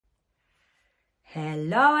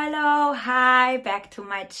Hello, hi, back to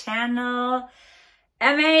my channel.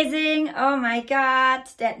 Amazing, oh my god,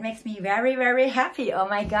 that makes me very happy. Oh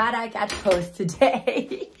my god, I got post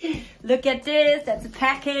today. Look at this, that's a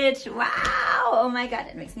package. Wow, oh my god,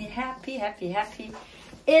 it makes me happy.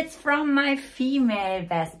 It's from my female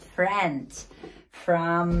best friend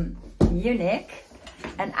from Munich,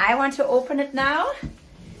 and I want to open it now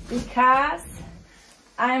because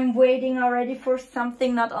I'm waiting already for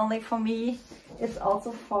something, not only for me, it's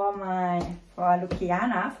also for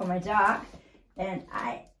Luciana, for my dog. And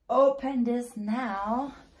I open this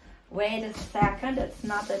now. Wait a second, it's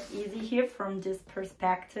not that easy here from this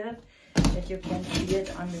perspective that you can see it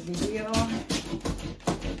on the video.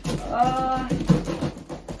 Oh,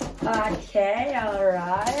 okay, all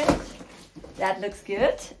right. That looks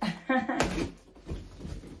good.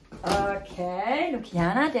 Okay,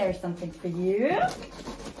 Luciana, there's something for you.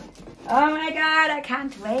 Oh my god, I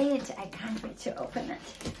can't wait to open it.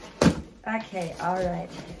 Okay, all right.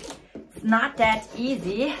 It's not that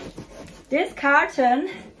easy. This carton,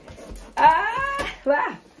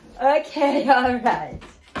 wow. Okay, all right.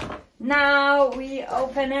 Now we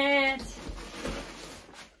open it.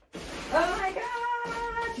 Oh my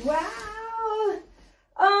god, wow.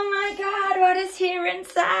 Oh my god, what is here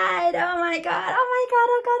inside? Oh my god,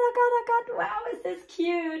 oh god. Wow, is this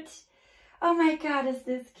cute? Oh my god, is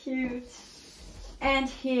this cute? And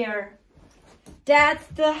here, that's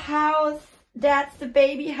the house. That's the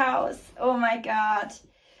baby house. Oh my god.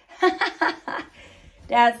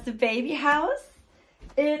 That's the baby house.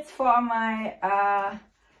 It's for my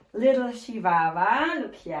little Chihuahua,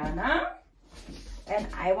 Luciana. And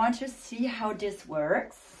I want to see how this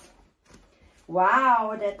works.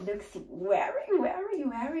 Wow, that looks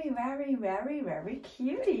very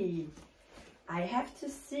cutie. I have to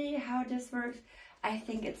see how this works. I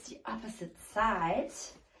think it's the opposite side.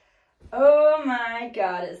 Oh my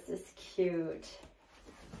god, is this cute.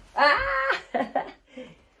 Ah!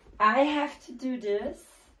 I have to do this.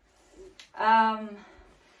 And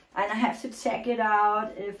I have to check it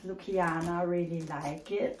out if Luciana really like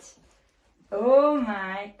it. Oh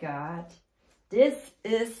my god. This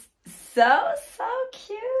is so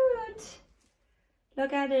cute.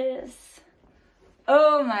 Look at this.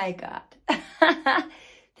 Oh my god.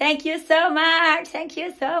 Thank you so much. Thank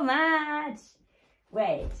you so much.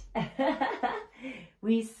 Wait.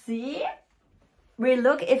 We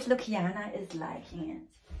look if Luciana is liking it.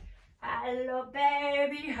 Hello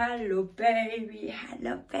baby, hello baby,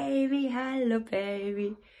 hello baby, hello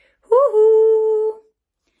baby. Woohoo.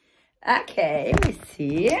 Okay, we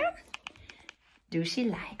see. Do she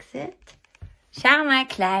likes it? Schau mal,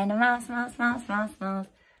 kleine Maus, Maus, Maus, Maus, Maus.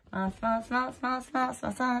 Maus, Maus, Maus, Maus, Maus,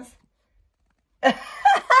 Maus, Maus.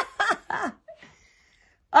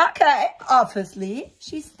 Okay, obviously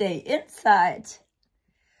she stays inside.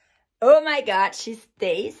 Oh my god, she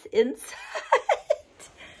stays inside.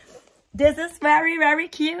 This is very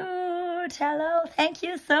cute. Hello, thank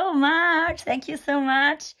you so much. Thank you so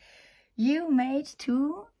much. You made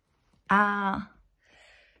two yeah,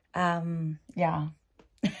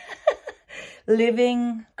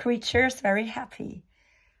 living creatures very happy.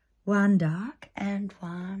 One dog and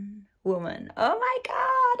one woman. Oh my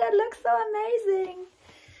god, that looks so amazing.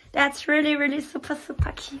 That's really super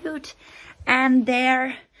cute. And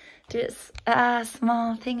there, this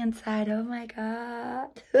small thing inside. Oh my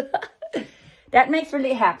god. That makes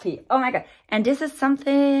really happy. Oh my god. And this is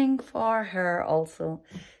something for her also.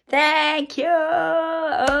 Thank you.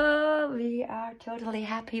 Oh, we are totally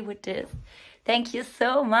happy with this. Thank you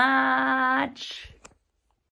so much.